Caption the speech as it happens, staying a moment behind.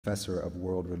Professor of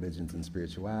World Religions and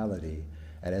Spirituality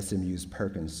at SMU's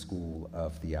Perkins School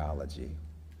of Theology.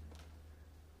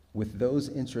 With those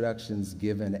introductions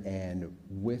given and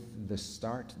with the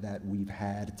start that we've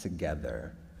had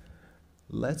together,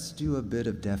 let's do a bit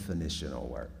of definitional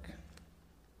work.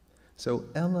 So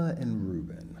Ella and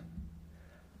Ruben,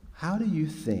 how do you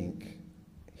think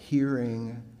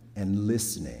hearing and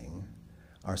listening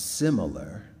are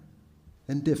similar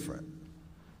and different?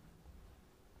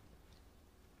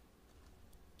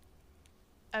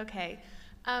 Okay,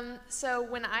 so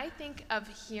when I think of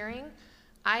hearing,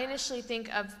 I initially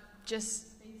think of just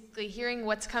basically hearing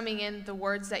what's coming in, the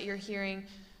words that you're hearing,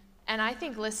 and I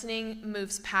think listening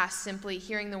moves past simply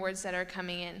hearing the words that are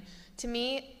coming in. To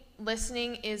me,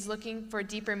 listening is looking for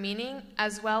deeper meaning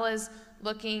as well as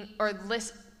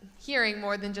hearing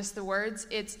more than just the words.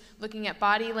 It's looking at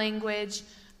body language,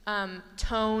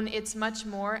 tone, it's much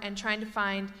more, and trying to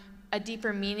find a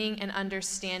deeper meaning and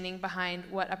understanding behind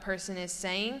what a person is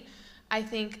saying. I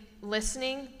think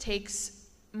listening takes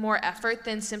more effort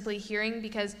than simply hearing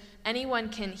because anyone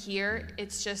can hear.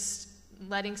 It's just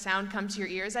letting sound come to your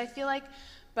ears, I feel like.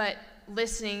 But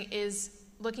listening is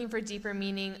looking for deeper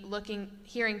meaning,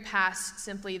 hearing past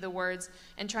simply the words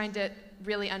and trying to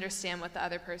really understand what the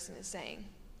other person is saying.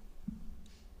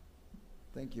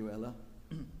 Thank you, Ella.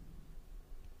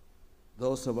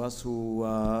 Those of us who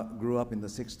grew up in the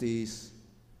 60s,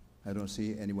 I don't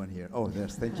see anyone here. Oh,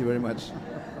 yes, thank you very much.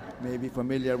 Maybe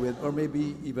familiar with, or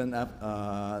maybe even,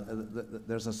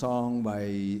 there's a song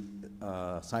by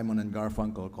Simon and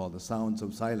Garfunkel called The Sounds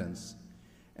of Silence.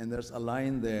 And there's a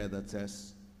line there that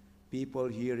says, people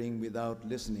hearing without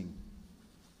listening.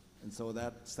 And so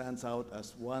that stands out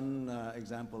as one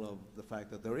example of the fact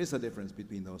that there is a difference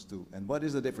between those two. And what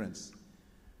is the difference?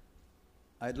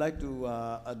 I'd like to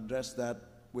address that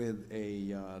with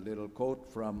a little quote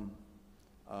from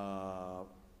a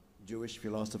Jewish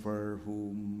philosopher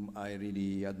whom I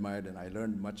really admired and I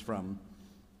learned much from,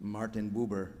 Martin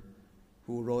Buber,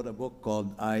 who wrote a book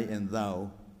called I and Thou,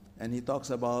 and he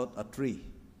talks about a tree.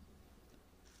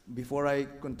 Before I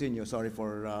continue, sorry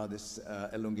for this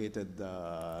elongated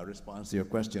response to your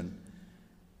question,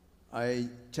 I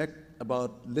checked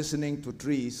about listening to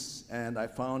trees and I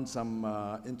found some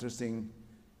interesting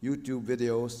YouTube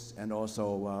videos and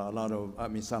also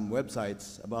some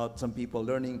websites about some people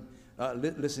learning,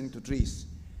 listening to trees.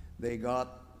 There's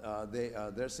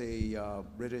a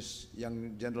British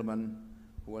young gentleman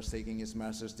who was taking his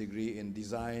master's degree in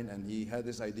design, and he had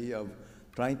this idea of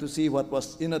trying to see what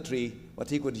was in a tree, what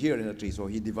he could hear in a tree. So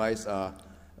he devised a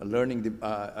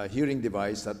hearing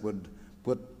device that would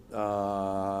put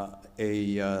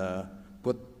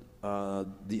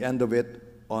the end of it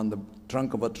on the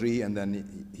trunk of a tree, and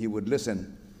then he would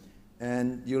listen.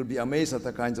 And you'll be amazed at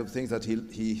the kinds of things that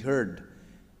he heard.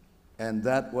 And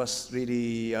that was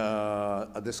really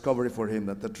a discovery for him,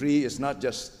 that the tree is not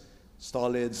just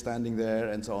stolid, standing there,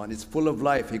 and so on. It's full of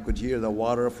life. He could hear the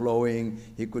water flowing.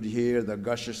 He could hear the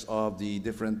gushes of the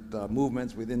different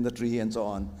movements within the tree, and so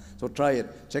on. So try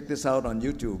it. Check this out on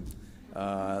YouTube.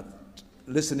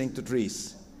 Listening to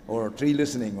trees, or tree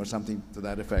listening, or something to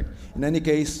that effect. In any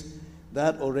case,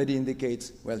 that already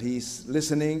indicates, well, he's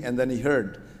listening and then he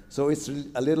heard. So it's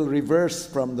a little reverse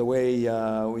from the way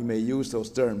we may use those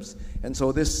terms. And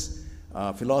so this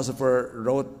philosopher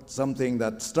wrote something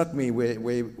that struck me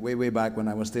way back when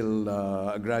I was still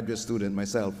a graduate student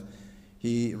myself.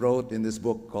 He wrote in this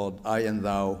book called I and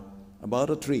Thou about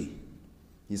a tree.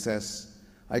 He says,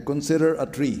 I consider a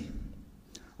tree.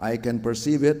 I can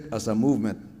perceive it as a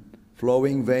movement,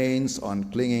 flowing veins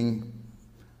on clinging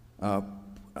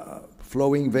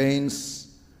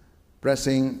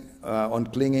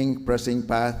pressing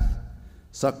path,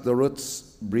 suck the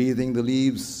roots, breathing the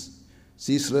leaves,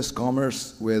 ceaseless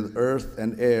commerce with earth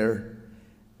and air,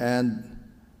 and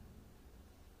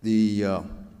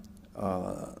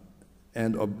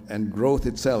growth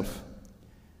itself.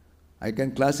 I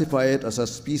can classify it as a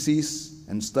species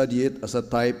and study it as a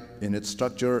type in its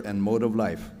structure and mode of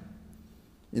life.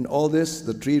 In all this,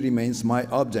 the tree remains my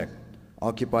object,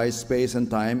 occupies space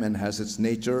and time, and has its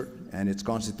nature and its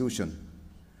constitution.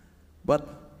 But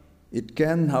it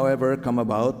can, however, come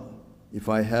about, if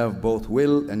I have both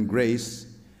will and grace,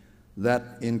 that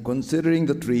in considering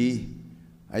the tree,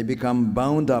 I become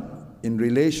bound up in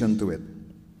relation to it.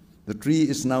 The tree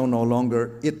is now no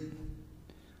longer it.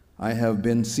 I have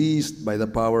been seized by the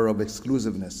power of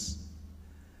exclusiveness.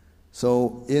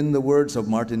 So in the words of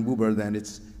Martin Buber, then,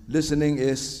 it's listening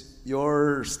is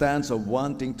your stance of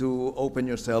wanting to open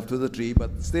yourself to the tree,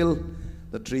 but still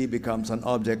the tree becomes an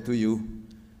object to you.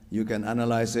 You can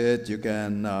analyze it, you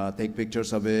can take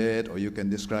pictures of it, or you can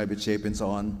describe its shape and so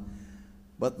on.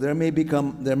 But there may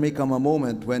come a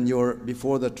moment when you're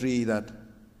before the tree that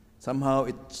somehow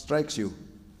it strikes you.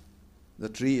 The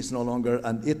tree is no longer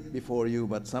an it before you,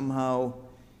 but somehow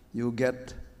you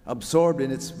get absorbed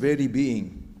in its very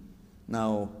being.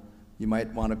 Now, you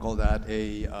might want to call that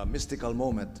a mystical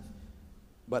moment,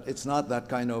 but it's not that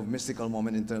kind of mystical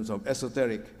moment in terms of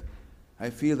esoteric.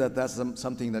 I feel that that's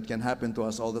something that can happen to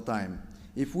us all the time.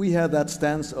 If we have that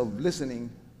stance of listening,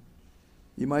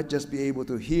 you might just be able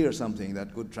to hear something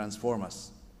that could transform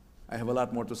us. I have a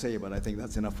lot more to say, but I think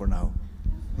that's enough for now.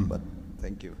 But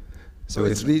thank you. So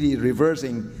it's really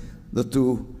reversing the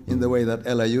two in the way that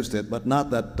Ella used it, but not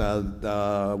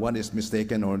that one is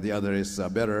mistaken or the other is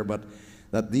better, but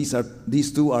that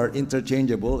these two are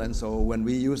interchangeable, and so when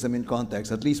we use them in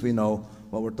context, at least we know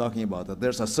what we're talking about. That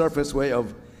there's a surface way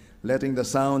of letting the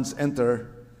sounds enter,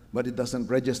 but it doesn't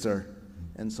register.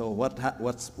 And so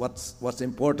what's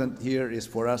important here is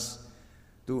for us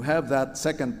to have that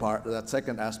second part, that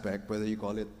second aspect, whether you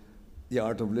call it the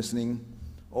art of listening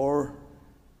or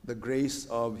the grace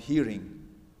of hearing,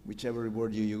 whichever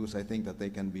word you use. I think that they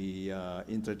can be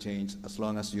interchanged as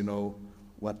long as you know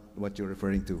what you're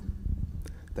referring to.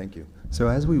 Thank you. So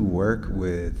as we work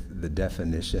with the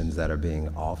definitions that are being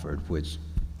offered, which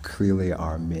clearly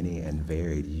are many and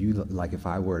varied, like if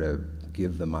I were to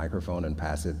give the microphone and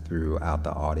pass it throughout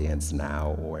the audience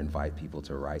now or invite people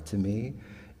to write to me,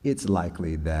 it's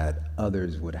likely that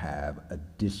others would have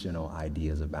additional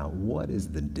ideas about what is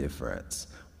the difference,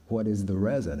 what is the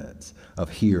resonance of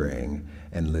hearing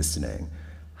and listening.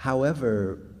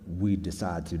 However we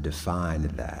decide to define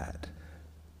that,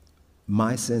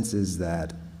 my sense is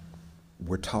that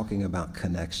we're talking about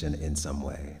connection in some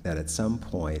way, that at some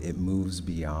point it moves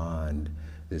beyond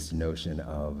this notion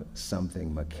of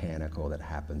something mechanical that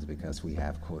happens because we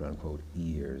have quote unquote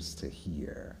ears to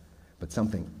hear, but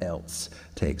something else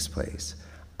takes place.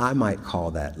 I might call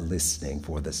that listening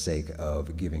for the sake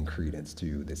of giving credence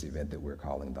to this event that we're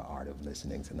calling the Art of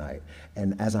Listening tonight.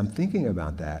 And as I'm thinking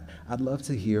about that, I'd love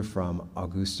to hear from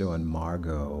Augusto and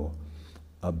Margot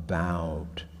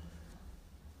about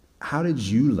how did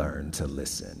you learn to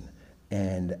listen?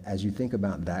 And as you think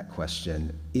about that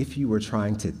question, if you were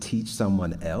trying to teach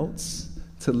someone else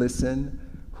to listen,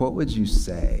 what would you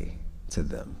say to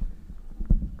them?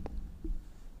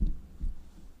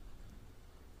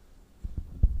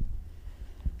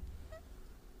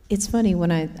 It's funny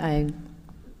when I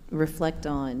reflect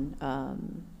on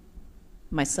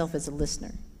myself as a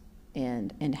listener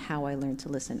and how I learned to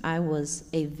listen. I was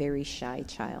a very shy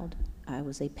child. I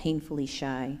was a painfully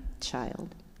shy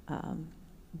child.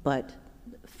 But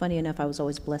funny enough, I was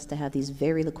always blessed to have these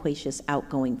very loquacious,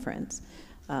 outgoing friends.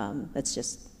 That's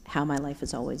just how my life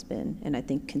has always been, and I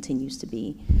think continues to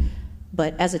be.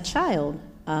 But as a child,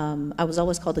 I was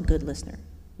always called a good listener.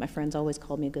 My friends always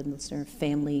called me a good listener.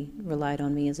 Family relied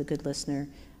on me as a good listener.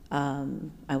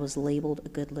 I was labeled a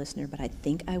good listener, but I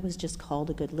think I was just called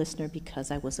a good listener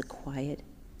because I was a quiet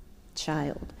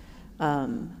child.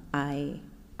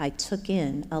 I took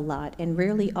in a lot and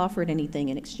rarely offered anything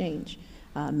in exchange.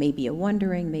 Maybe a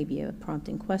wondering, maybe a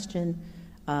prompting question,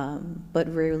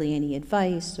 but rarely any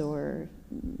advice or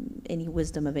any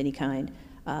wisdom of any kind.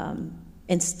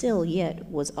 And still yet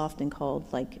was often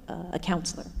called like a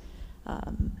counselor.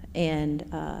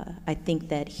 I think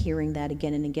that hearing that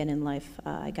again and again in life,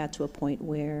 I got to a point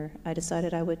where I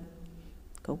decided I would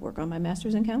go work on my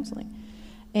master's in counseling.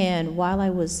 And while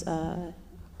I was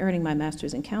earning my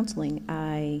master's in counseling,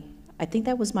 I think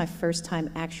that was my first time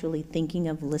actually thinking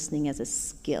of listening as a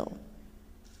skill,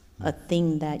 a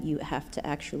thing that you have to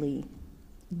actually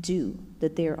do,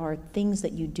 that there are things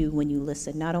that you do when you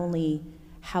listen, not only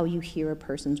how you hear a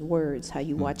person's words, how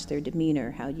you watch their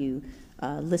demeanor, how you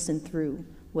listen through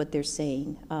what they're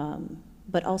saying,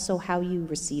 but also how you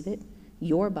receive it,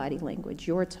 your body language,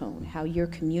 your tone, how you're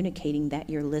communicating that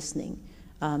you're listening,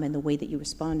 and the way that you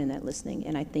respond in that listening.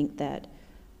 And I think that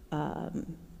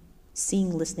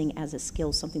seeing listening as a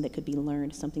skill, something that could be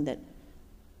learned, something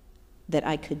that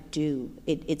I could do,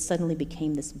 it suddenly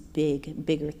became this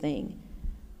bigger thing.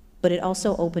 But it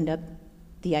also opened up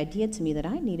the idea to me that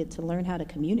I needed to learn how to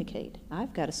communicate.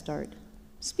 I've got to start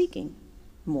speaking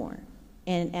more.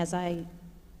 And as I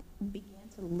began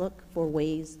to look for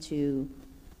ways to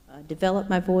develop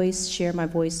my voice, share my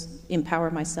voice, empower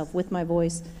myself with my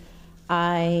voice,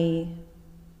 I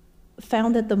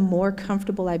found that the more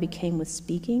comfortable I became with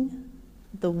speaking,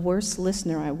 the worse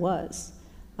listener I was.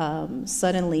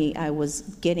 Suddenly, I was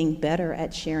getting better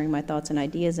at sharing my thoughts and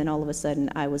ideas, and all of a sudden,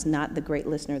 I was not the great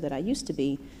listener that I used to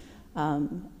be.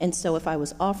 And so if I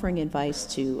was offering advice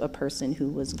to a person who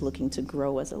was looking to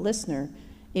grow as a listener,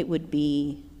 it would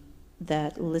be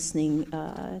that listening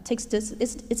it's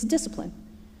discipline.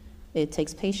 It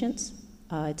takes patience,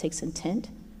 it takes intent,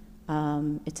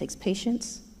 it takes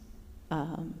patience,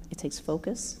 it takes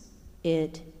focus.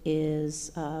 It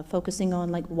is focusing on,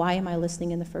 like, why am I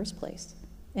listening in the first place?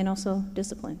 And also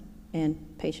discipline and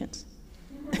patience.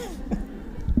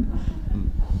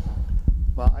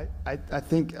 Well, I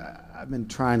think I've been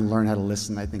trying to learn how to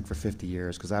listen, I think, for 50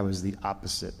 years, because I was the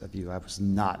opposite of you. I was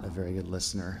not a very good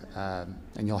listener.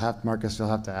 And Marcus, you'll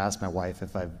have to ask my wife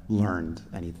if I've learned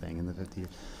anything in the 50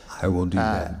 years. I will do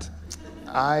that.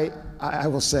 I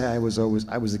will say I was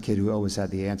a kid who always had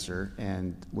the answer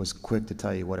and was quick to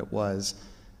tell you what it was.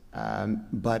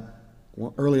 But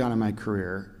early on in my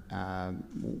career,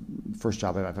 first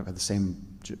job, I've had the same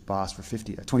boss for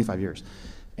 25 years.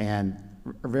 And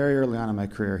very early on in my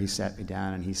career, he sat me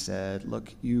down and he said,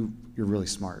 look, you're really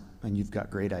smart and you've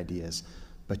got great ideas,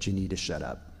 but you need to shut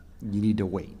up. You need to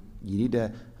wait.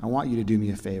 I want you to do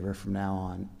me a favor from now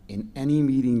on. In any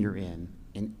meeting you're in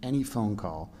any phone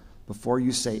call, before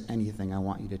you say anything, I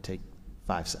want you to take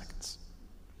 5 seconds.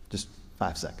 Just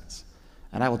 5 seconds.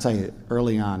 And I will tell you,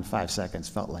 early on, 5 seconds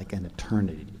felt like an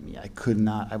eternity to me.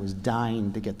 I was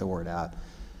dying to get the word out.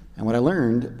 And what I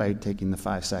learned by taking the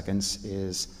 5 seconds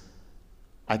is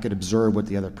I could observe what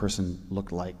the other person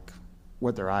looked like,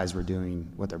 what their eyes were doing,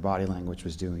 what their body language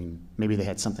was doing. Maybe they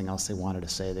had something else they wanted to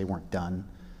say, they weren't done.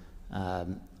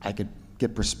 I could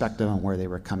get perspective on where they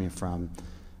were coming from.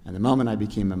 And the moment I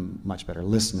became a much better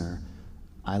listener,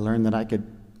 I learned that I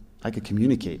could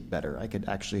communicate better. I could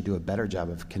actually do a better job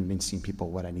of convincing people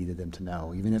what I needed them to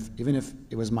know. Even if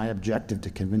it was my objective to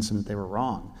convince them that they were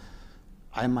wrong,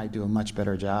 I might do a much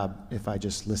better job if I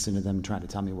just listened to them trying to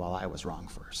tell me while I was wrong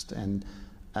first. And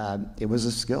it was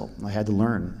a skill I had to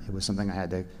learn. It was something I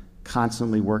had to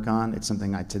constantly work on. It's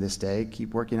something I, to this day,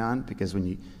 keep working on, because when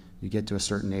you get to a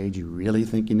certain age, you really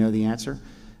think you know the answer,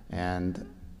 and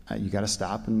you got to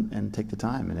stop and take the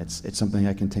time. And it's something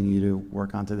I continue to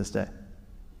work on to this day.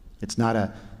 It's not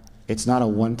a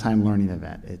one-time learning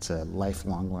event. It's a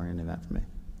lifelong learning event for me.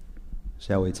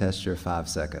 Shall we test your 5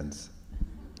 seconds?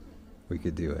 We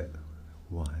could do it.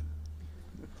 1.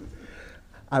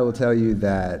 I will tell you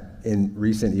that in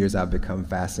recent years, I've become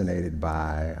fascinated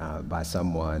by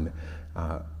someone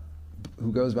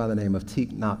who goes by the name of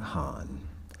Thich Nhat Hanh.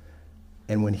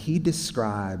 And when he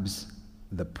describes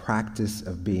the practice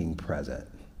of being present,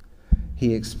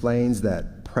 he explains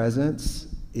that presence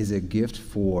is a gift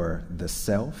for the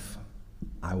self,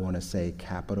 I want to say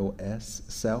capital S,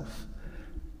 self,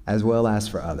 as well as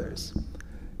for others.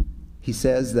 He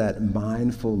says that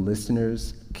mindful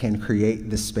listeners can create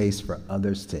the space for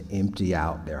others to empty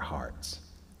out their hearts.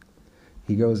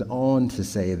 He goes on to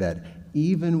say that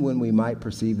even when we might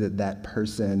perceive that that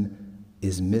person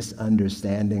is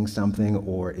misunderstanding something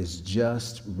or is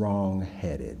just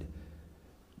wrong-headed,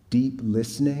 deep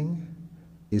listening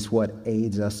is what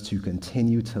aids us to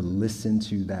continue to listen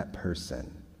to that person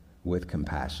with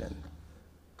compassion.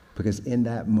 Because in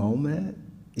that moment,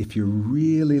 if you're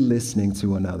really listening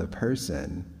to another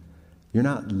person, you're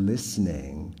not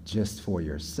listening just for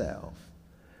yourself.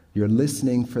 You're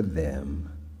listening for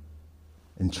them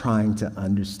and trying to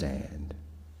understand.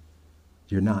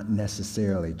 You're not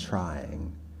necessarily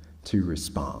trying to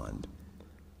respond.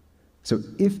 So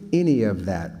if any of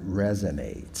that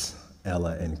resonates,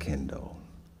 Ella and Kendall,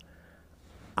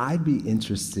 I'd be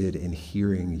interested in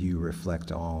hearing you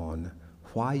reflect on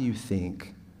why you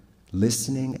think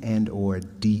listening and or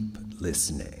deep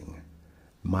listening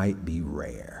might be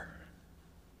rare.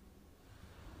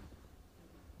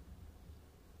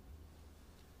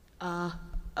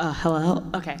 Hello?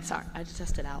 Okay, sorry, I just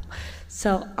tested out.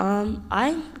 So,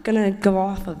 I'm gonna go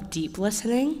off of deep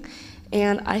listening,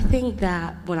 and I think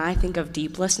that when I think of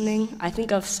deep listening, I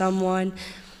think of someone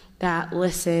that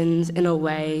listens in a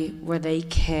way where they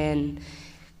can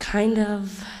kind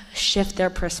of shift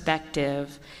their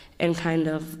perspective and kind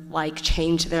of like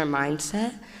change their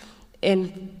mindset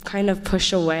and kind of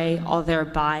push away all their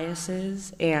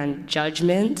biases and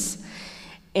judgments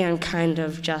and kind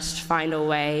of just find a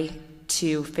way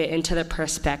to fit into the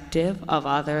perspective of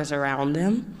others around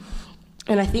them.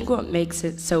 And I think what makes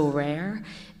it so rare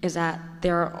is that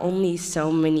there are only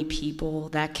so many people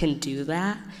that can do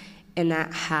that and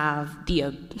that have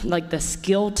the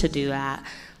skill to do that,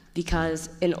 because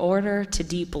in order to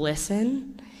deep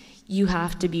listen, you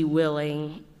have to be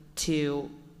willing to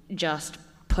just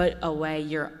put away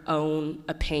your own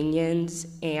opinions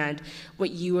and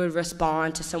what you would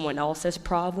respond to someone else's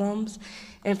problems.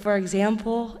 And for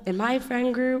example, in my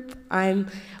friend group, I'm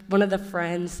one of the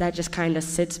friends that just kind of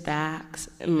sits back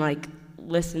and like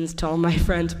listens to all my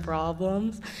friends'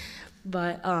 problems.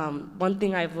 But one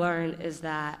thing I've learned is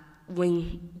that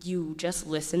when you just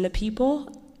listen to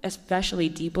people, especially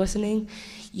deep listening,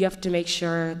 you have to make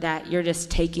sure that you're just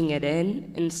taking it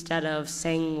in instead of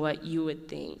saying what you would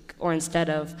think, or instead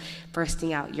of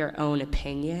bursting out your own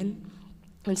opinion.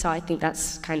 And so I think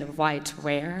that's kind of why it's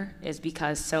rare, is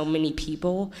because so many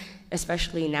people,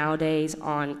 especially nowadays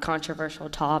on controversial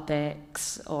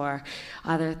topics or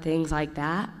other things like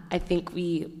that, I think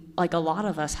a lot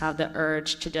of us have the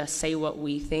urge to just say what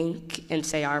we think and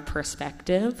say our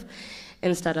perspective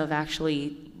instead of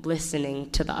actually listening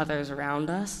to the others around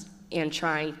us and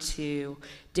trying to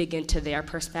dig into their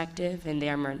perspective and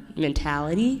their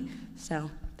mentality.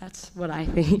 So that's what I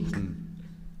think.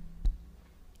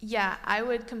 Yeah, I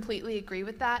would completely agree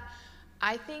with that.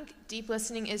 I think deep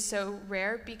listening is so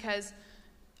rare because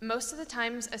most of the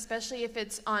times, especially if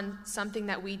it's on something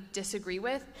that we disagree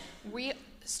with, we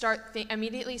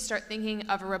immediately start thinking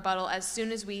of a rebuttal as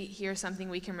soon as we hear something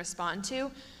we can respond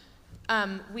to.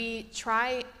 We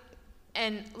try,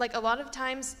 and like a lot of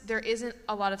times there isn't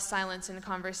a lot of silence in a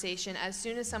conversation. As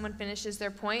soon as someone finishes their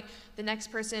point, the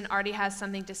next person already has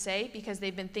something to say because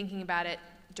they've been thinking about it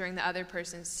during the other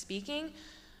person's speaking.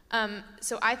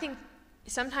 So I think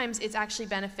sometimes it's actually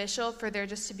beneficial for there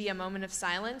just to be a moment of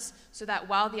silence so that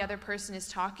while the other person is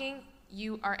talking,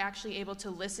 you are actually able to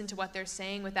listen to what they're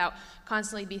saying without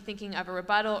constantly be thinking of a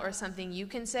rebuttal or something you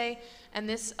can say. And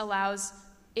this allows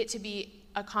it to be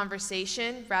a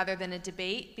conversation rather than a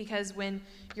debate, because when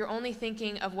you're only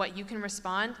thinking of what you can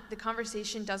respond, the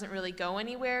conversation doesn't really go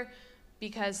anywhere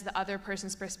because the other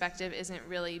person's perspective isn't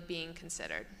really being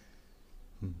considered.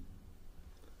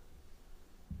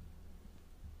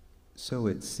 So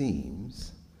it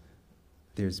seems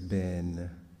there's been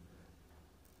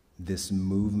this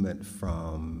movement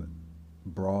from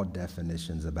broad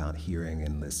definitions about hearing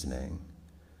and listening.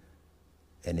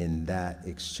 And in that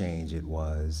exchange,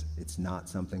 it's not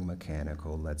something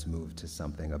mechanical, let's move to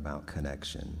something about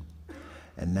connection.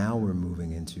 And now we're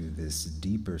moving into this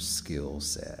deeper skill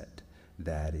set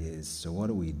that is, so what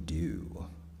do we do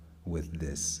with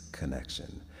this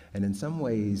connection? And in some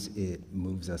ways, it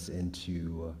moves us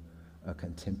into a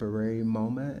contemporary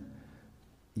moment.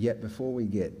 Yet before we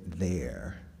get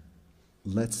there,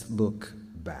 let's look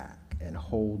back and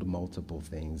hold multiple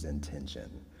things in tension,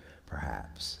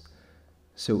 perhaps.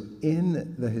 So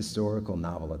in the historical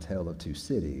novel, A Tale of Two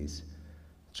Cities,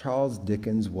 Charles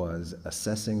Dickens was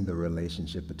assessing the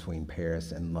relationship between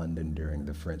Paris and London during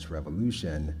the French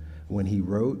Revolution when he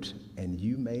wrote, and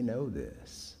you may know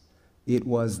this, it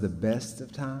was the best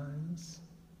of times,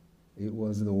 it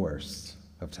was the worst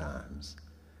of times.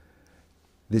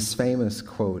 This famous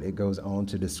quote, it goes on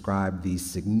to describe the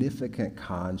significant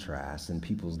contrast in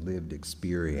people's lived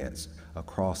experience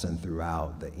across and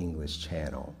throughout the English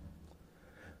Channel.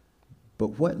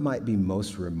 But what might be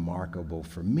most remarkable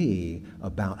for me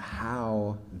about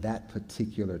how that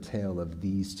particular tale of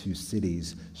these two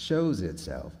cities shows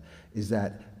itself is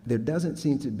that there doesn't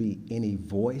seem to be any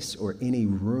voice or any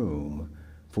room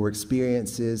for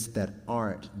experiences that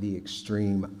aren't the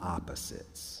extreme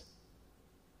opposites.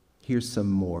 Here's some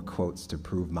more quotes to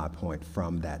prove my point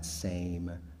from that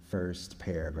same first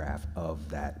paragraph of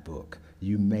that book.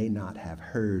 You may not have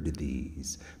heard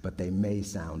these, but they may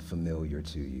sound familiar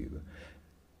to you.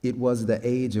 It was the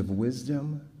age of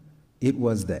wisdom. It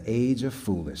was the age of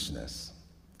foolishness.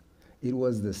 It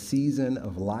was the season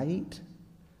of light.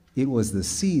 It was the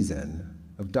season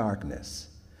of darkness.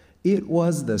 It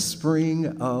was the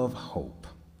spring of hope.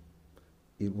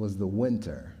 It was the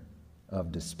winter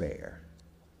of despair.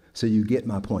 So you get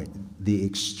my point. The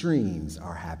extremes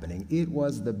are happening. It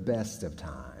was the best of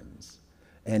times,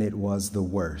 and it was the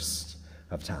worst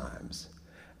of times.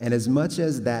 And as much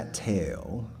as that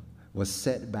tale was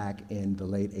set back in the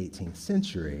late 18th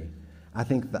century, I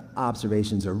think the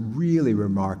observations are really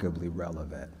remarkably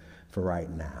relevant for right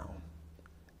now.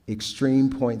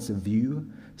 Extreme points of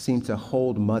view seem to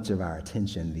hold much of our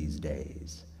attention these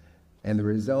days. And the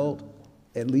result,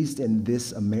 at least in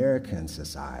this American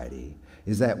society,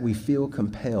 is that we feel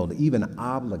compelled, even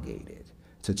obligated,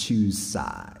 to choose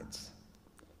sides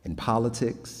in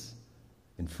politics,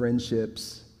 in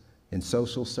friendships, in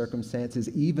social circumstances,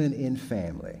 even in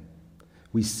family.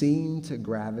 We seem to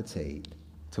gravitate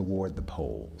toward the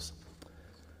poles.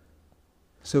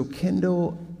 So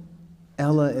Kendall,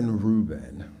 Ella, and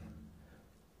Ruben,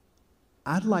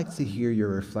 I'd like to hear your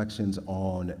reflections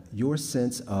on your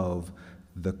sense of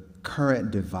the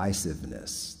current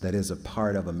divisiveness that is a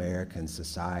part of American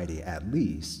society, at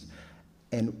least,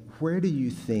 and where do you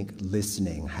think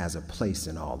listening has a place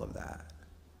in all of that?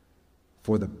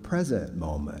 For the present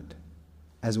moment,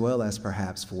 as well as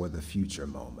perhaps for the future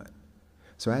moment.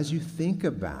 So as you think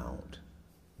about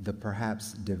the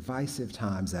perhaps divisive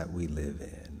times that we live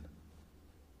in,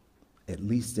 at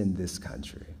least in this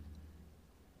country,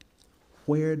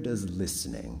 where does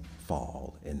listening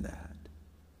fall in that?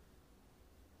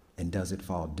 And does it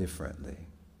fall differently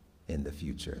in the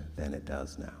future than it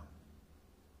does now?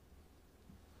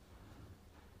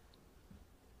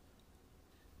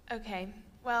 Okay,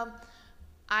 well,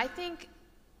 I think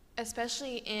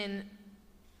especially in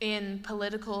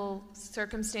political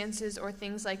circumstances or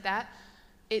things like that,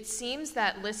 it seems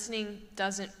that listening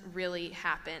doesn't really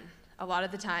happen a lot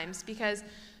of the times because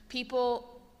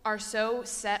people are so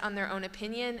set on their own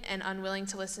opinion and unwilling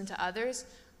to listen to others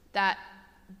that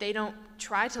they don't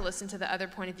try to listen to the other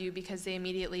point of view because they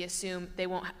immediately assume they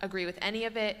won't agree with any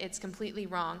of it, it's completely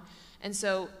wrong. And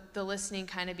so the listening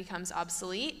kind of becomes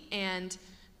obsolete and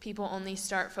people only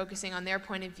start focusing on their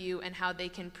point of view and how they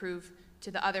can prove to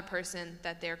the other person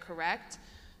that they're correct.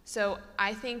 So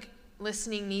I think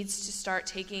listening needs to start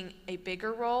taking a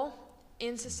bigger role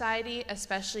in society,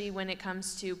 especially when it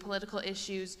comes to political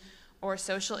issues or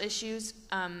social issues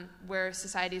where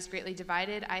society is greatly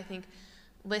divided. I think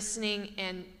listening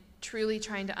and truly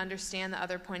trying to understand the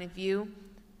other point of view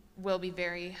will be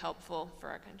very helpful for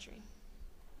our country.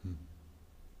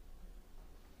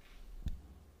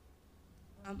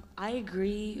 I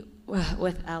agree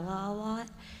with Ella a lot,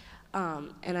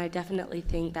 and I definitely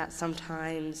think that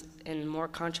sometimes in more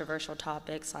controversial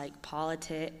topics like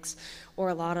politics or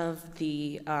a lot of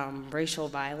the racial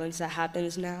violence that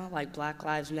happens now, like Black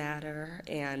Lives Matter,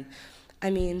 and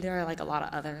I mean, there are like a lot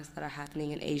of others that are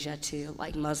happening in Asia too,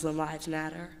 like Muslim Lives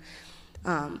Matter.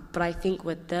 But I think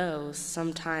with those,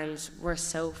 sometimes we're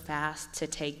so fast to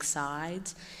take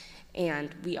sides,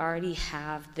 and we already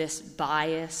have this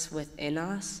bias within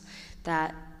us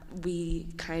that we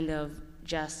kind of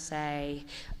just say,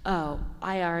 oh,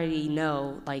 I already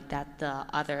know like that the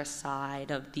other side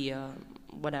of the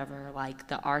whatever, like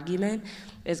the argument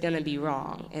is going to be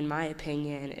wrong and my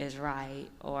opinion is right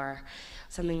or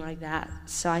something like that.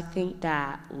 So I think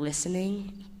that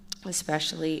listening,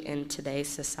 especially in today's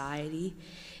society,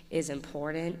 is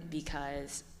important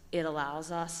because it allows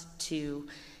us to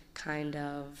kind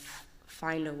of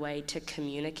find a way to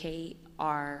communicate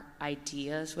our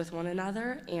ideas with one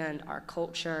another and our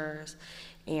cultures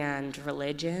and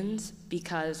religions,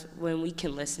 because when we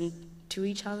can listen to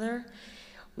each other,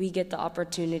 we get the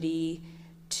opportunity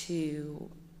to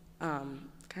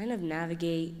kind of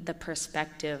navigate the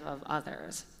perspective of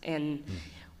others. And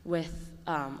with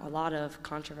a lot of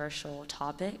controversial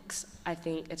topics, I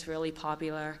think it's really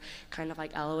popular, kind of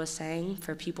like Ella was saying,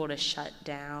 for people to shut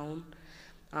down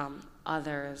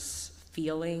others'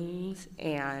 feelings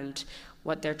and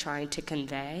what they're trying to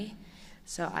convey.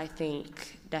 So I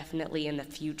think definitely in the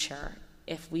future,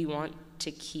 if we want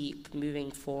to keep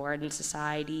moving forward in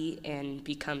society and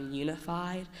become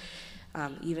unified,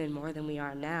 even more than we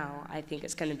are now, I think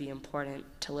it's going to be important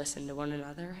to listen to one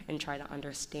another and try to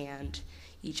understand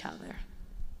each other.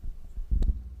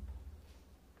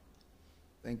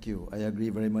 Thank you. I agree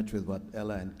very much with what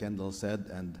Ella and Kendall said.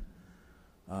 And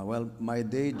well, my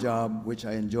day job, which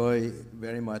I enjoy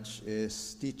very much,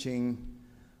 is teaching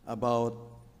about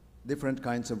different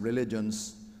kinds of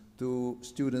religions to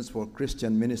students for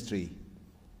Christian ministry.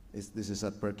 This is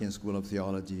at Perkins School of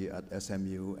Theology at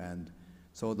SMU, and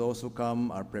so those who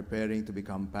come are preparing to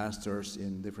become pastors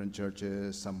in different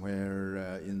churches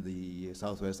somewhere in the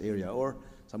Southwest area, or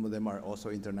some of them are also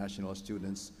international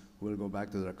students who will go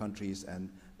back to their countries and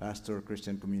pastor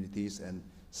Christian communities and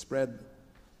spread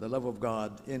the love of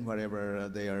God in whatever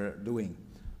they are doing.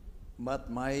 But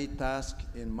my task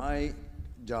in my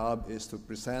job is to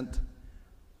present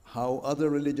how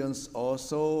other religions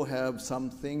also have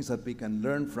some things that we can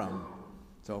learn from.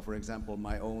 So for example,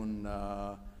 my own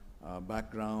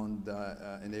background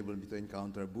enabled me to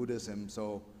encounter Buddhism.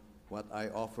 So what I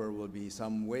offer will be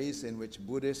some ways in which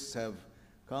Buddhists have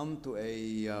come to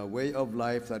a way of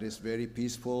life that is very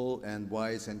peaceful and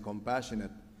wise and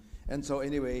compassionate. And so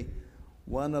anyway,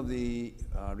 one of the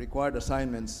required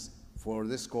assignments for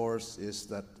this course is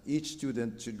that each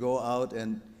student should go out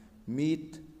and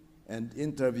meet and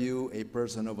interview a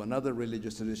person of another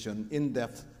religious tradition in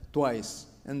depth twice,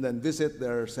 and then visit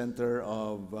their center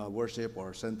of worship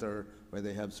or center where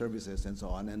they have services and so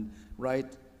on, and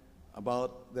write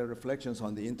about their reflections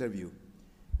on the interview.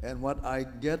 And what I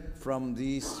get from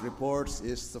these reports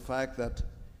is the fact that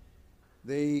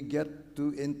they get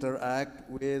to interact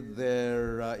with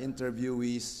their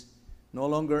interviewees no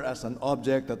longer as an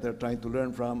object that they're trying to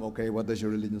learn from, okay, what does your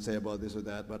religion say about this or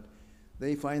that, but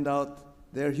they find out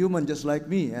they're human just like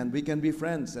me and we can be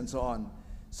friends and so on.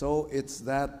 So it's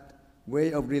that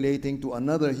way of relating to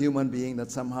another human being that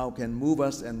somehow can move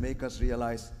us and make us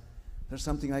realize there's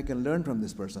something I can learn from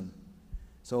this person.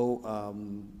 So,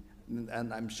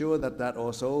 and I'm sure that that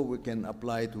also we can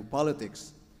apply to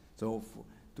politics. So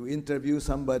to interview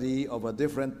somebody of a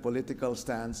different political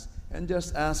stance and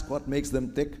just ask what makes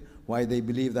them tick, why they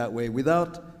believe that way,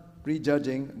 without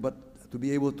prejudging, but to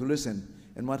be able to listen.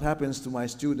 And what happens to my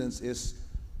students is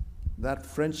that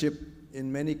friendship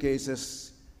in many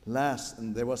cases lasts.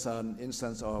 And there was an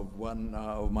instance of one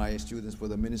of my students for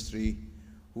the ministry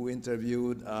who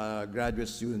interviewed a graduate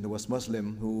student who was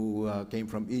Muslim who came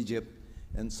from Egypt.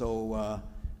 And so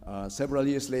several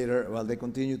years later, well, they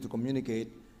continued to communicate.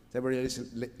 Several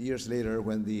years later,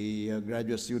 when the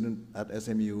graduate student at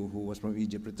SMU who was from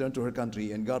Egypt returned to her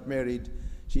country and got married,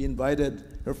 she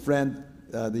invited her friend,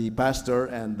 the pastor,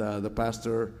 and the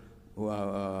pastor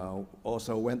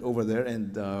also went over there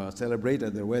and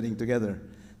celebrated their wedding together.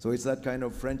 So it's that kind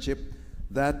of friendship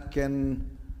that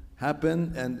can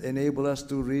happen and enable us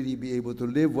to really be able to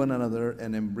live one another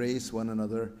and embrace one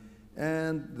another.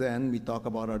 And then we talk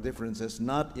about our differences,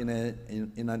 not in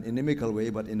an inimical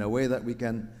way, but in a way that we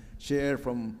can share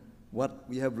from what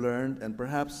we have learned and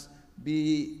perhaps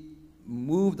be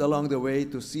moved along the way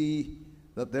to see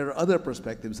that there are other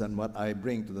perspectives than what I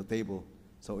bring to the table.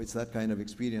 So it's that kind of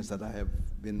experience that I have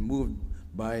been moved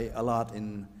by a lot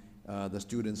in the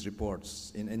students'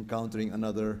 reports, in encountering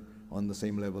another on the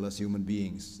same level as human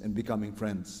beings and becoming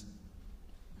friends.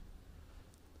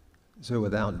 So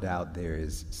without doubt, there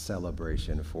is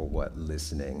celebration for what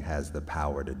listening has the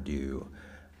power to do.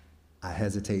 I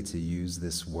hesitate to use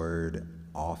this word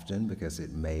often because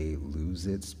it may lose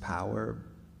its power,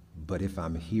 but if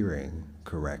I'm hearing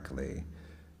correctly,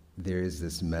 there is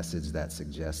this message that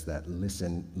suggests that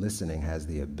listening has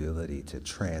the ability to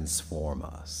transform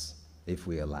us. If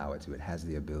we allow it to, it has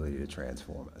the ability to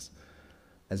transform us.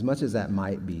 As much as that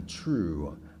might be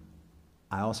true,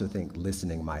 I also think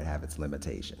listening might have its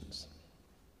limitations.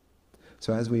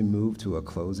 So as we move to a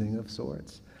closing of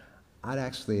sorts, I'd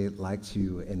actually like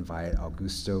to invite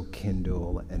Augusto,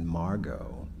 Kendall, and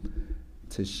Margot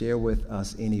to share with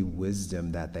us any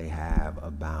wisdom that they have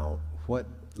about what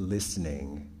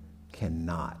listening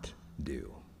cannot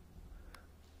do.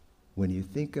 When you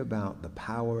think about the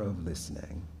power of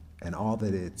listening and all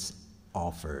that it's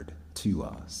offered to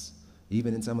us,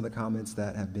 even in some of the comments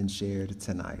that have been shared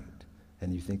tonight,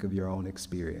 and you think of your own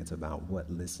experience about what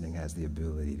listening has the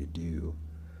ability to do,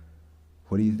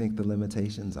 what do you think the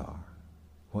limitations are?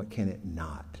 What can it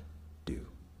not do?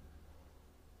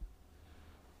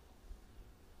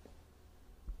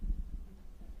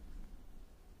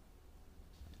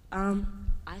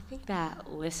 I think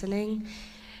that listening,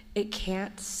 it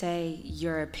can't say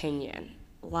your opinion.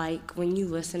 Like when you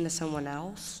listen to someone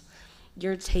else,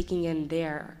 you're taking in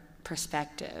their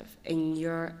perspective and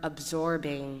you're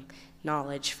absorbing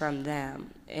knowledge from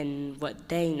them and what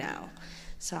they know.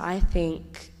 So I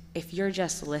think if you're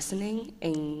just listening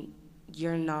and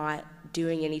you're not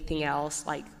doing anything else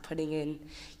like putting in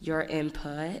your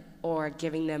input or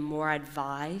giving them more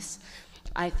advice,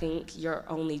 I think your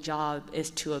only job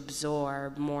is to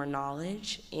absorb more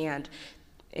knowledge, and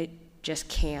it just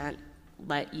can't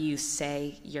let you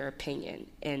say your opinion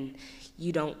and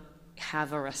you don't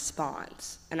have a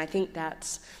response. And I think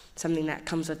that's something that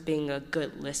comes with being a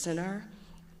good listener,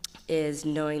 is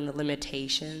knowing the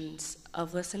limitations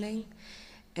of listening,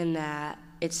 and that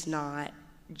it's not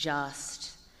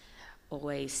just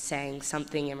always saying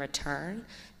something in return,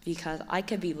 because I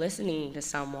could be listening to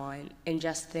someone and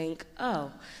just think,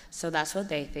 oh, so that's what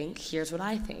they think, here's what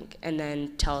I think, and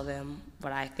then tell them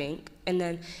what I think. And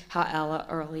then how Ella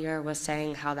earlier was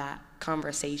saying how that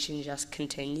conversation just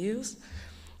continues.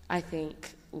 I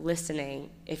think listening,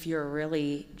 if you're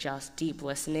really just deep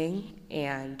listening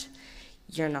and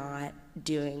you're not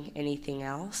doing anything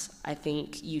else, I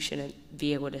think you shouldn't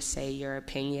be able to say your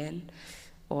opinion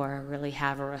or really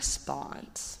have a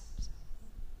response.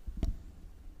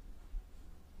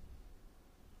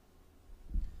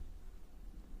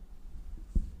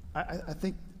 I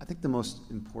think the most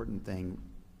important thing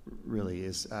really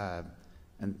is,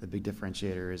 and the big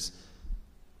differentiator is,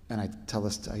 and I used to tell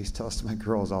this to my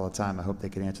girls all the time, I hope they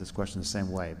could answer this question the same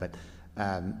way, but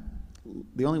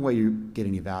the only way you get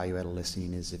any value out of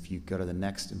listening is if you go to the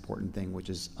next important thing, which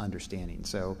is understanding.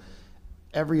 So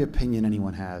every opinion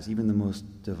anyone has, even the most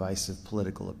divisive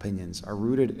political opinions, are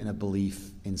rooted in a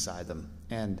belief inside them.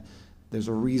 And there's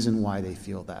a reason why they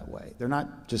feel that way. They're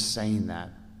not just saying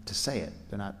that to say it.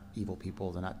 They're not evil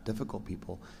people. They're not difficult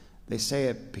people. They say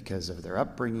it because of their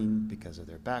upbringing, because of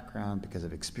their background, because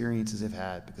of experiences they've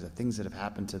had, because of things that have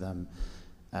happened to them.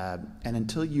 And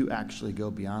until you actually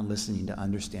go beyond listening to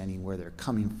understanding where they're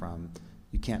coming from,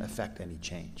 you can't affect any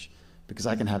change. Because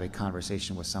I can have a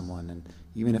conversation with someone, and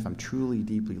even if I'm truly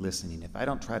deeply listening, if I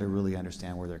don't try to really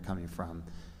understand where they're coming from,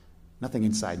 nothing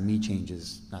inside me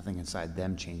changes, nothing inside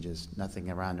them changes, nothing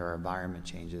around our environment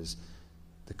changes.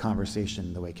 The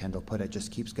conversation, the way Kendall put it,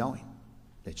 just keeps going.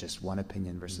 It's just one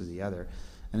opinion versus the other.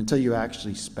 And until you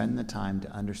actually spend the time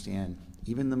to understand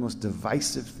even the most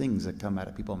divisive things that come out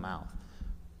of people's mouth,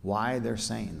 why they're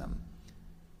saying them,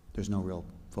 there's no real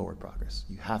forward progress.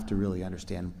 You have to really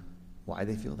understand why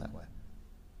they feel that way.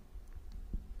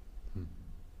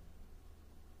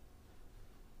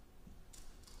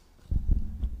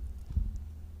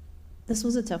 This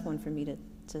was a tough one for me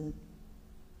to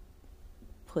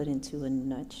put into a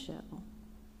nutshell.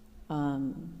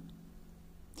 I'm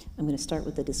going to start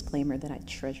with the disclaimer that I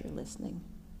treasure listening.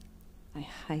 I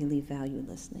highly value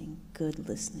listening, good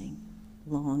listening,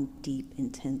 long, deep,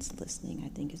 intense listening. I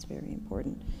think is very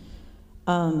important.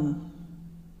 But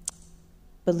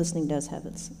listening does have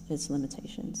its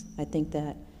limitations. I think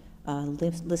that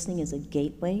listening is a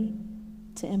gateway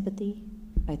to empathy.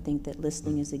 I think that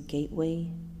listening is a gateway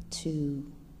to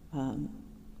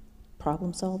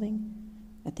problem solving.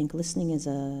 I think listening is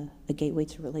a gateway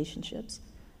to relationships,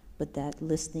 but that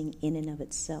listening in and of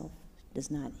itself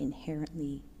does not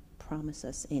inherently promise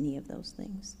us any of those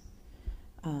things.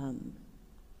 I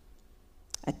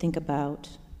think about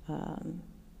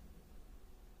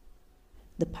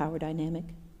the power dynamic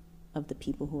of the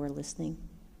people who are listening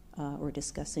or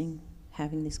discussing,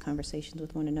 having these conversations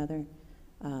with one another.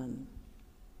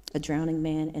 A drowning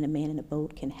man and a man in a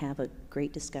boat can have a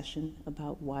great discussion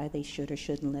about why they should or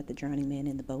shouldn't let the drowning man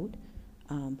in the boat.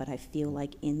 But I feel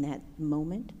like in that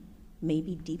moment,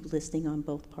 maybe deep listening on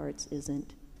both parts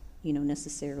isn't,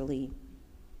 necessarily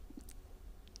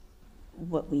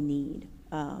what we need.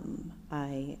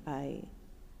 I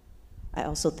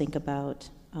also think about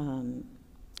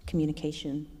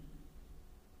communication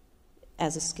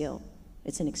as a skill.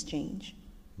 It's an exchange.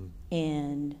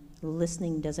 And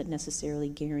listening doesn't necessarily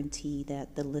guarantee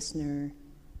that the listener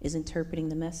is interpreting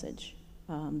the message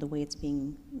the way it's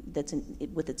being,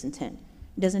 with its intent.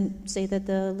 It doesn't say that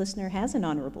the listener has an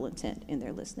honorable intent in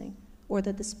their listening, or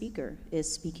that the speaker is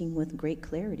speaking with great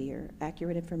clarity or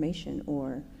accurate information,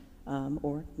 or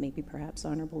maybe perhaps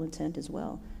honorable intent as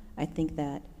well. I think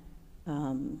that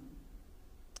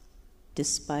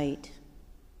despite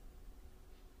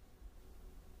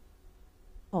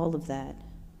all of that,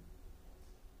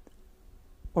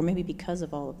 or maybe because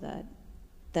of all of that,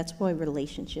 that's why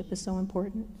relationship is so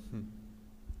important.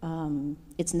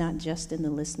 It's not just in the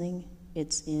listening,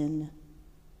 it's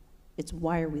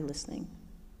why are we listening?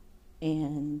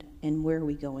 And where are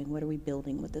we going? What are we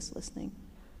building with this listening?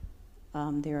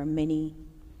 There are many,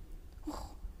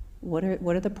 what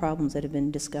are the problems that have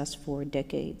been discussed for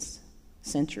decades,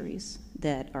 centuries,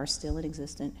 that are still in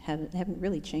existence, haven't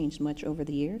really changed much over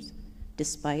the years,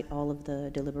 despite all of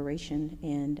the deliberation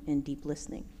and deep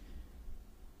listening.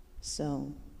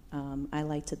 So I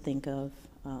like to think of,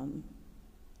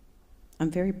 I'm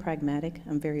very pragmatic,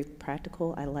 I'm very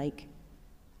practical, I like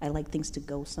things to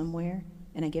go somewhere,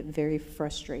 and I get very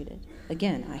frustrated.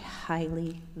 Again, I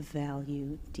highly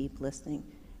value deep listening,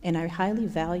 and I highly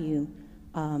value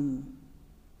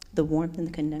the warmth and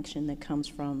the connection that comes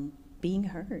from being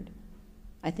heard.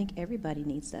 I think everybody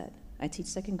needs that. I teach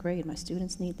second grade, my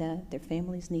students need that, their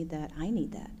families need that, I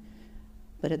need that.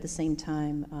 But at the same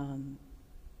time,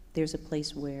 there's a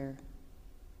place where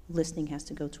listening has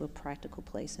to go to a practical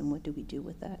place, and what do we do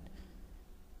with that?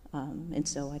 And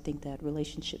so I think that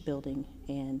relationship building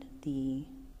and the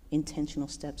intentional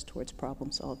steps towards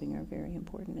problem solving are very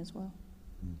important as well.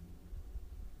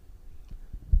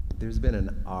 There's been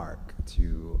an arc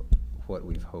to what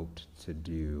we've hoped to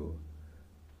do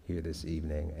here this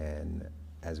evening, and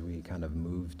as we kind of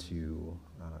move to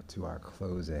our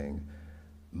closing,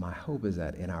 my hope is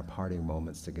that in our parting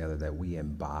moments together that we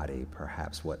embody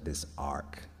perhaps what this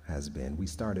arc has been. We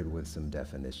started with some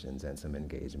definitions and some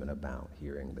engagement about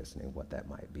hearing, listening, what that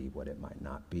might be, what it might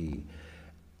not be.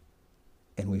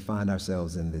 And we find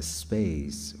ourselves in this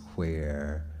space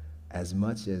where, as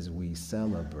much as we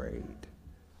celebrate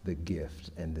the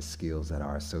gift and the skills that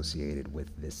are associated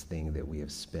with this thing that we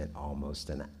have spent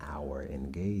almost an hour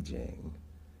engaging,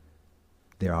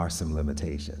 there are some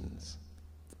limitations.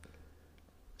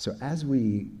 So as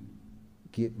we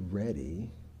get ready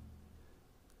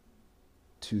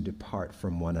to depart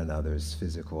from one another's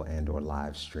physical and or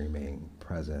live streaming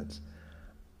presence,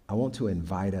 I want to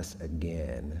invite us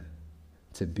again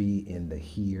to be in the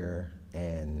here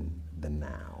and the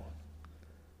now.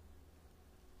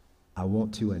 I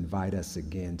want to invite us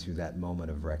again to that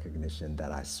moment of recognition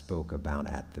that I spoke about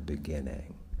at the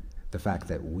beginning. The fact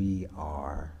that we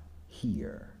are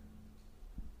here.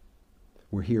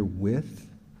 We're here with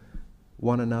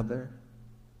one another,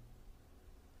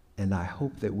 and I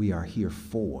hope that we are here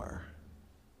for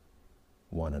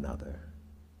one another.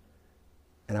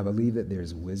 And I believe that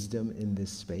there's wisdom in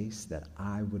this space that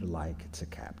I would like to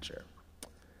capture.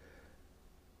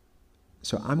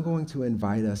 So I'm going to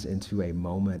invite us into a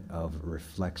moment of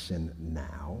reflection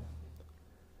now.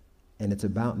 And it's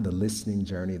about the listening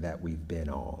journey that we've been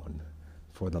on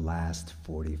for the last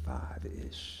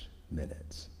 45-ish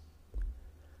minutes.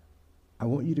 I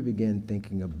want you to begin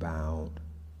thinking about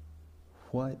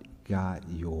what got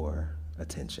your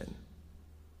attention.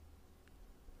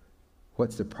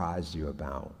 What surprised you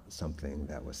about something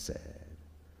that was said?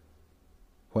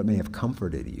 What may have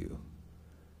comforted you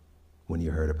when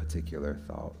you heard a particular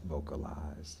thought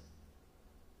vocalized?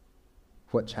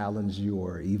 What challenged you,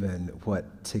 or even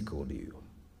what tickled you?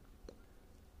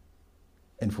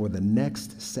 And for the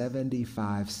next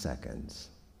 75 seconds,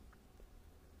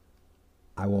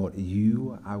 I want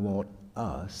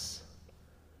us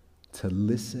to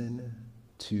listen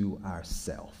to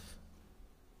ourself,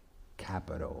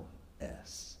 capital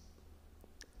S.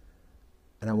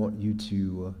 And I want you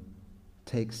to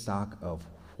take stock of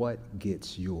what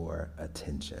gets your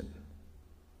attention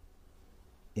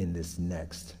in this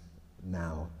next,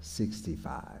 now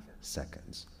 65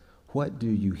 seconds. What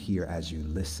do you hear as you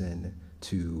listen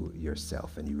to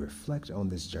yourself and you reflect on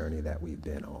this journey that we've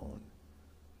been on?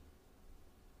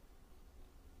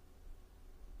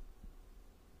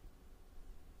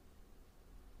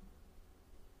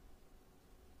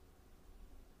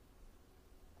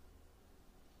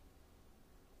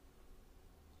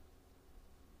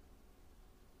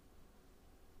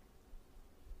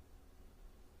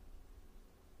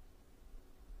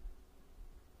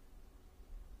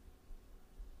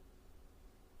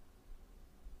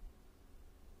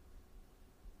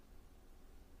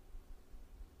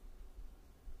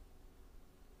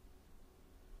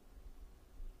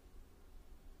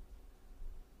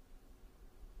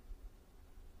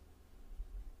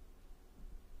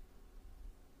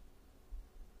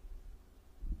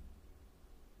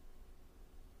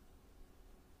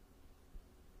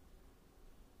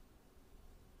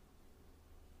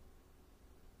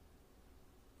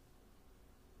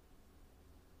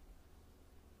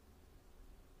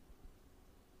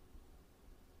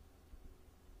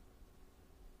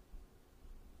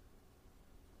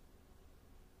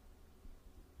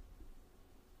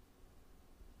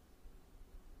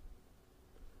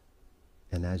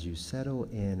 And as you settle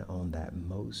in on that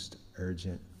most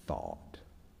urgent thought,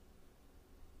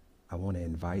 I want to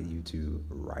invite you to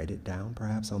write it down,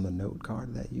 perhaps on the note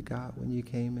card that you got when you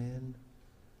came in.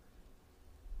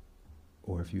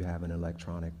 Or if you have an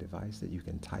electronic device that you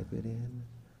can type it in.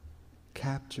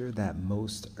 Capture that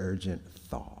most urgent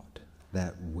thought,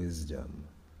 that wisdom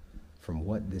from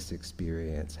what this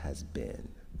experience has been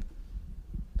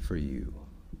for you.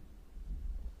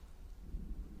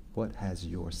 What has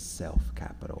yourself,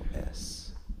 capital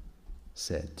S,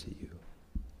 said to you?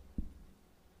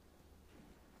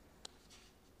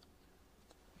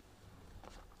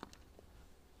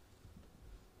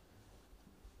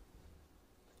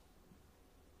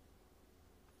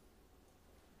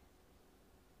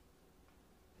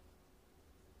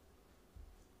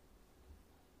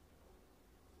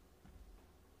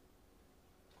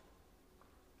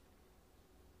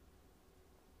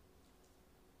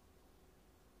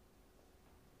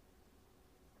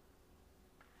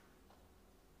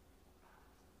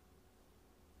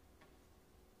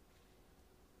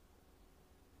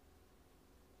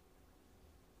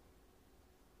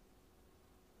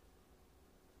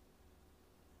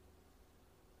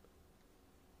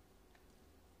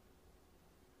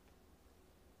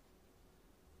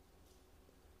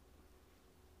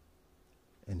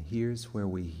 And here's where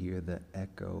we hear the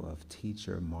echo of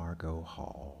teacher Margot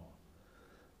Hall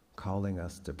calling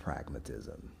us to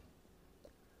pragmatism.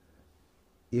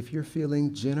 If you're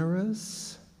feeling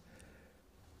generous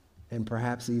and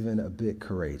perhaps even a bit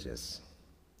courageous,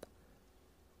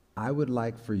 I would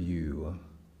like for you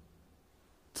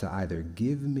to either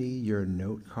give me your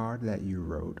note card that you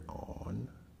wrote on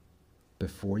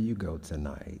before you go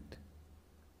tonight,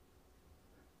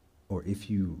 or if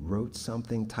you wrote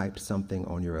something, typed something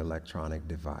on your electronic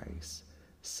device,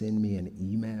 send me an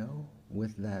email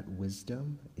with that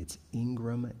wisdom. It's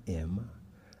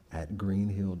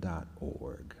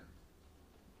ingramm@greenhill.org.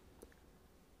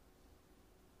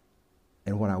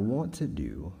 And what I want to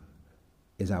do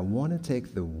is I want to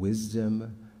take the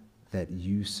wisdom that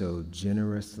you so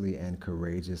generously and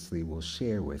courageously will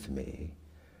share with me.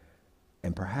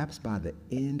 And perhaps by the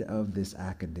end of this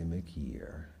academic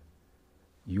year,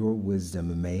 your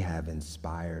wisdom may have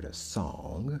inspired a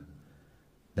song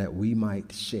that we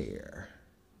might share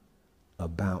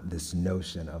about this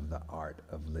notion of the art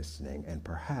of listening, and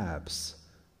perhaps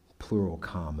plural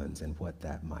commons and what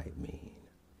that might mean.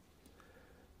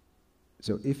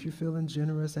 So if you're feeling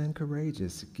generous and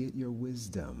courageous, get your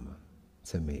wisdom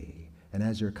to me. And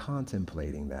as you're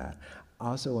contemplating that, I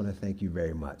also want to thank you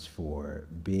very much for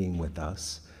being with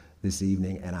us this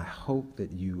evening, and I hope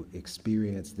that you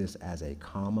experience this as a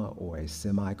comma or a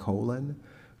semicolon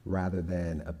rather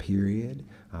than a period.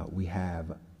 We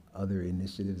have other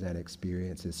initiatives and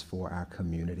experiences for our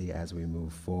community as we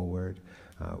move forward.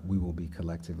 We will be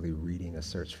collectively reading A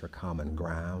Search for Common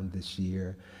Ground this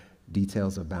year.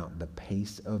 Details about the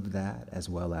pace of that, as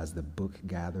well as the book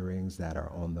gatherings that are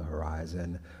on the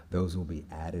horizon, those will be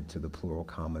added to the Plural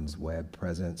Commons web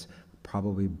presence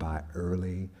probably by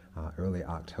early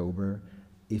October.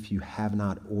 If you have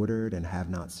not ordered and have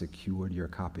not secured your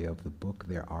copy of the book,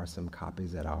 there are some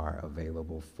copies that are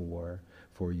available for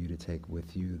you to take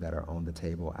with you that are on the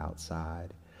table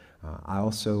outside. I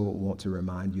also want to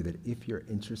remind you that if you're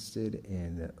interested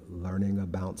in learning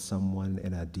about someone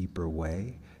in a deeper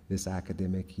way this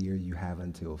academic year, you have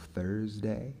until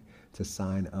Thursday to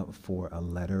sign up for a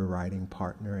letter writing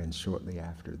partner, and shortly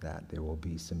after that there will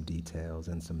be some details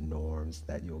and some norms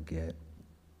that you'll get.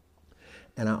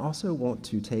 And I also want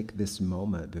to take this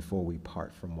moment before we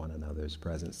part from one another's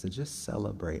presence to just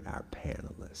celebrate our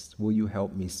panelists. Will you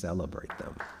help me celebrate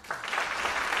them?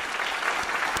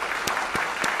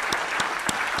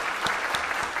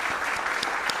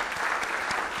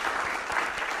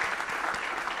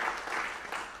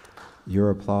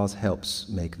 Your applause helps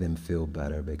make them feel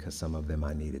better, because some of them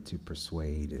I needed to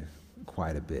persuade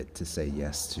quite a bit to say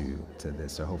yes to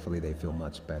this. So hopefully they feel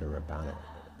much better about it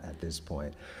at this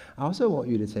point. I also want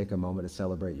you to take a moment to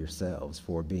celebrate yourselves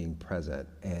for being present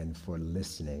and for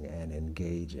listening and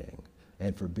engaging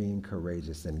and for being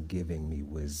courageous and giving me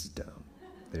wisdom.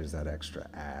 There's that extra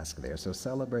ask there. So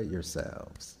celebrate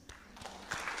yourselves.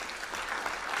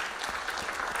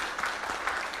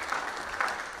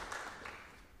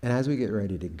 And as we get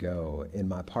ready to go, in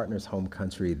my partner's home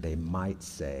country, they might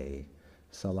say,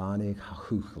 Salani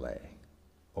Hahukle,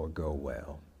 or go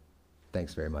well.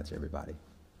 Thanks very much, everybody.